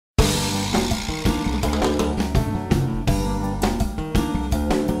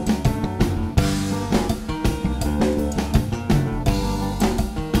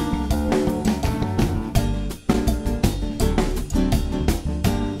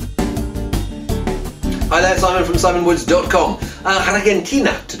Hi there, Simon from simonwoods.com.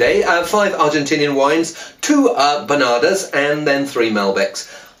 Argentina today, 5 Argentinian wines, 2 Bonardas and then 3 Malbecs.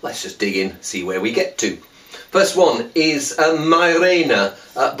 Let's just dig in, see where we get to. First one is Mairena,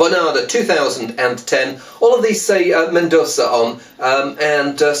 Bonarda 2010. All of these say Mendoza on,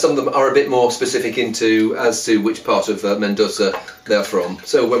 and some of them are a bit more specific as to which part of Mendoza they're from.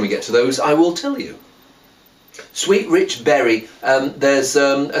 So when we get to those, I will tell you. Sweet, rich berry. There's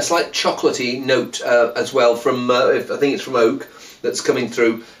a slight chocolatey note as well from, I think it's from oak, that's coming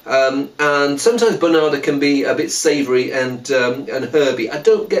through. And sometimes Bonarda can be a bit savoury and herby. I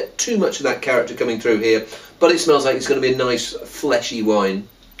don't get too much of that character coming through here, but it smells like it's going to be a nice fleshy wine.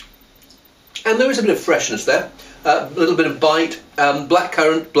 And there is a bit of freshness there, a little bit of bite,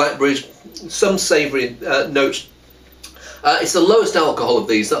 blackcurrant, blackberries, some savoury notes. It's the lowest alcohol of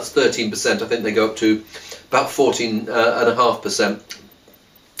these, that's 13%. I think they go up to about 14.5%.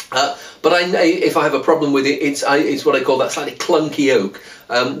 But if I have a problem with it, it's what I call that slightly clunky oak.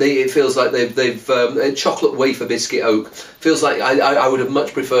 It feels like they've chocolate wafer biscuit oak. Feels like I would have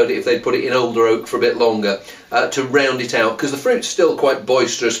much preferred it if they'd put it in older oak for a bit longer to round it out, because the fruit's still quite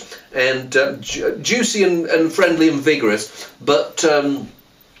boisterous and juicy and friendly and vigorous. But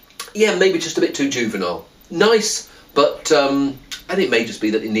yeah, maybe just a bit too juvenile. Nice, but and it may just be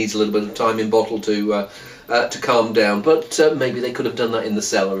that it needs a little bit of time in bottle to calm down. But maybe they could have done that in the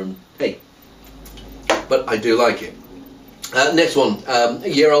cellar, and hey, but I do like it. Next one, a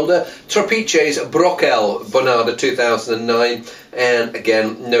year older, Trapiche's Broquel, Bonarda 2009, and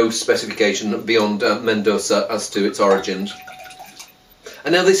again, no specification beyond Mendoza as to its origins.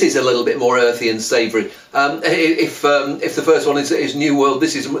 And now this is a little bit more earthy and savoury. If the first one is New World,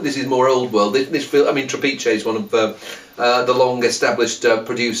 this is more Old World. I mean, Trapiche is one of the long-established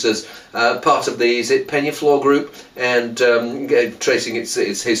producers. Part of the Peñaflor group, and tracing its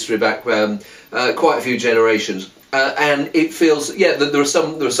history back quite a few generations. And it feels, yeah, there are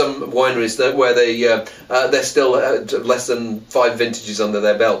some wineries that where they're still less than 5 vintages under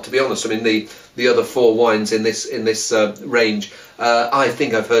their belt. To be honest, I mean the other 4 wines in this range, I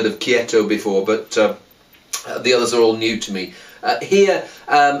think I've heard of Quieto before, but the others are all new to me. Here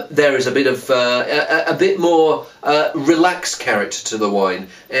there is a bit of a bit more relaxed character to the wine,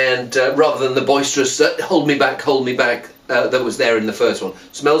 and rather than the boisterous hold me back that was there in the first one.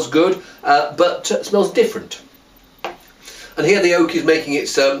 Smells good, but smells different. And here the oak is making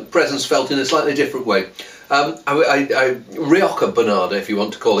its presence felt in a slightly different way. Rioja Bonarda, if you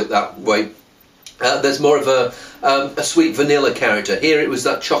want to call it that way. There's more of a sweet vanilla character. Here it was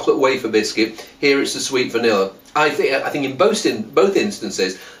that chocolate wafer biscuit. Here it's the sweet vanilla. I think in both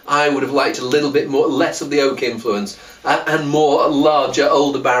instances I would have liked a little bit less of the oak influence and more larger,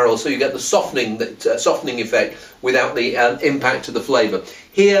 older barrels, so you get the softening effect without the impact of the flavour.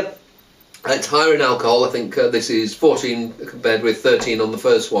 Here it's higher in alcohol. I think this is 14 compared with 13 on the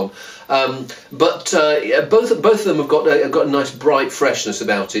first one, but both of them have got a nice bright freshness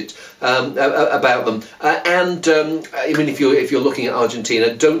about it, about them. And I mean, if you're looking at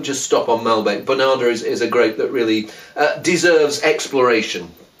Argentina, don't just stop on Malbec. Bonarda is a grape that really deserves exploration.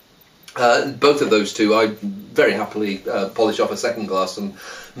 Both of those two, I very happily polish off a second glass and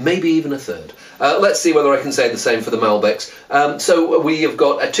maybe even a third. Let's see whether I can say the same for the Malbecs. So we have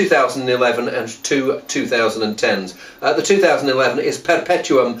got a 2011 and 2 2010s. The 2011 is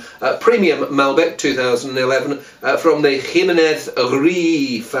Perpetuum Premium Malbec 2011 from the Gimenez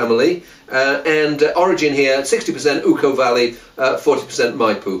Riili family, and origin here 60% Uco Valley, 40%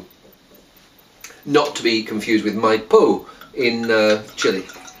 Maipú. Not to be confused with Maipú in Chile.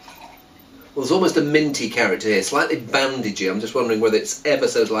 Well, there's almost a minty character here, slightly bandagey. I'm just wondering whether it's ever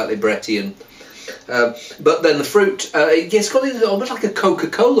so slightly Brettian. But then the fruit, it's got almost like a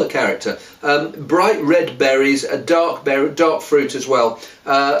Coca-Cola character. Bright red berries, a dark fruit as well.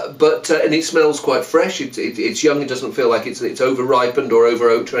 And it smells quite fresh. It's young. It doesn't feel like it's over-ripened or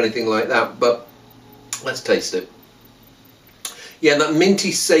over-oaked or anything like that. But let's taste it. Yeah, that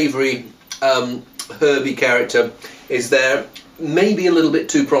minty, savoury, herby character is there. Maybe a little bit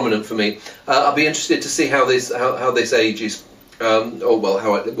too prominent for me. I'll be interested to see how this ages, or well,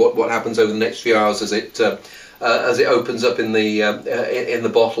 what happens over the next few hours as it opens up in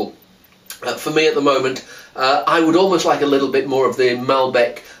the bottle. For me at the moment, I would almost like a little bit more of the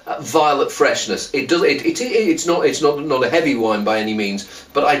Malbec violet freshness. It's not a heavy wine by any means,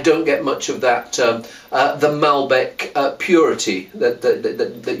 but I don't get much of that the Malbec purity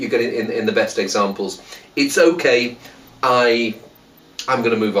that you get in the best examples. It's okay. I'm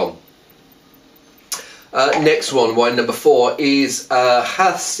going to move on. Next one, wine number 4, is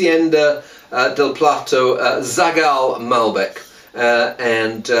Hacienda del Plato Zagal Malbec.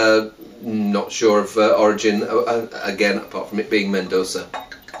 and not sure of origin, again, apart from it being Mendoza.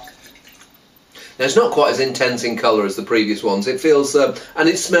 Now, it's not quite as intense in colour as the previous ones. It feels, and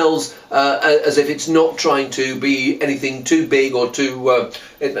it smells as if it's not trying to be anything too big or too,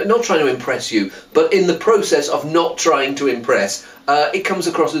 not trying to impress you, but in the process of not trying to impress, it comes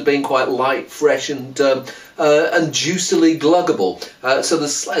across as being quite light, fresh, and juicily gluggable. So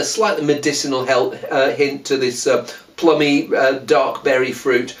there's a slightly medicinal hint to this plummy, dark berry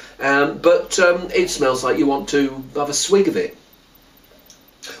fruit, but it smells like you want to have a swig of it.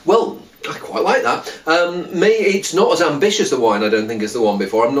 Well, I quite like that. It's not as ambitious a wine, I don't think, as the one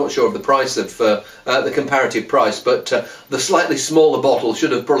before. I'm not sure of the price of the comparative price, but the slightly smaller bottle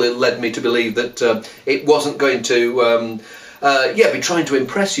should have probably led me to believe that it wasn't going to be trying to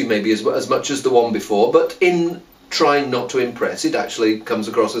impress you maybe as much as the one before, but in trying not to impress, it actually comes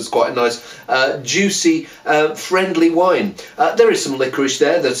across as quite a nice, juicy, friendly wine. There is some licorice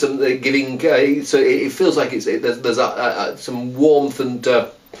there. There's some giving, so it feels like there's some warmth and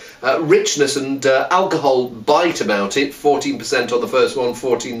richness and alcohol bite about it. 14% on the first one,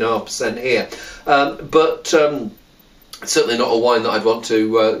 14.5% here, but certainly not a wine that I'd want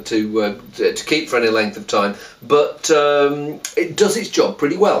to keep for any length of time. But it does its job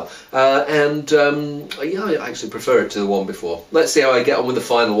pretty well, and yeah, I actually prefer it to the one before. Let's see how I get on with the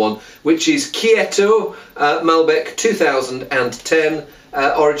final one, which is Quieto Malbec 2010.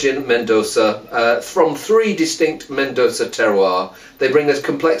 Origin Mendoza, from 3 distinct Mendoza terroirs. They bring us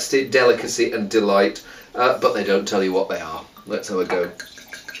complexity, delicacy and delight, but they don't tell you what they are. Let's have a go.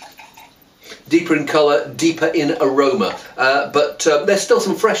 Deeper in colour, deeper in aroma, but there's still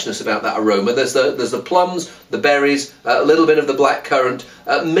some freshness about that aroma. There's the plums, the berries, a little bit of the black currant,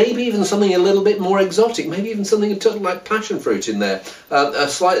 maybe even something a little bit more exotic, maybe even something a little like passion fruit in there.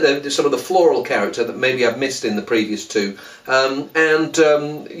 Slightly some of the floral character that maybe I've missed in the previous two. Yeah,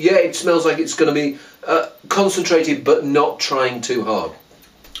 it smells like it's going to be concentrated but not trying too hard.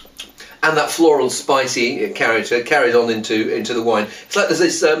 And that floral, spicy character carries on into the wine. It's like there's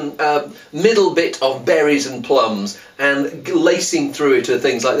this middle bit of berries and plums, and lacing through it are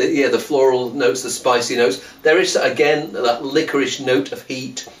things like the floral notes, the spicy notes. There is again that licorice note of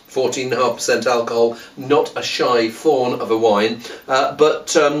heat. 14.5% alcohol, not a shy fawn of a wine,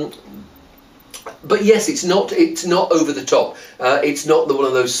 but yes, it's not over the top. It's not one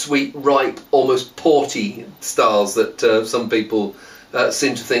of those sweet, ripe, almost porty styles that some people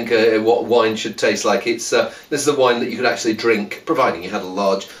seem to think what wine should taste like. It's this is a wine that you could actually drink, providing you had a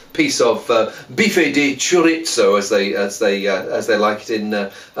large piece of bife de chorizo, as they like it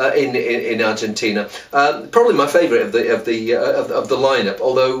in Argentina. Probably my favourite of the lineup.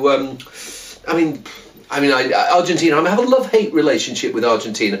 Although Argentina, I have a love-hate relationship with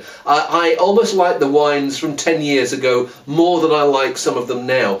Argentina. I almost like the wines from 10 years ago more than I like some of them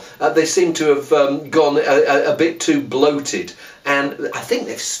now. They seem to have gone a bit too bloated. And I think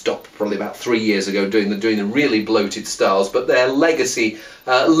they've stopped probably about 3 years ago doing the really bloated styles, but their legacy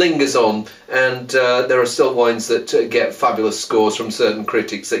lingers on, and there are still wines that get fabulous scores from certain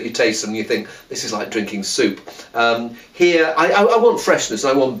critics that you taste them and you think this is like drinking soup. Here I want freshness,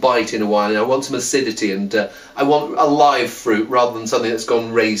 and I want bite in a wine, and I want some acidity, and I want a live fruit rather than something that's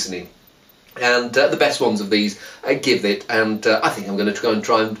gone raisiny. And the best ones of these give it, and I think I'm going to go and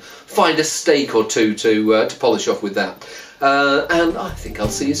try and find a steak or two to polish off with that. And I think I'll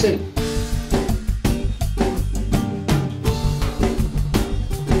see you soon.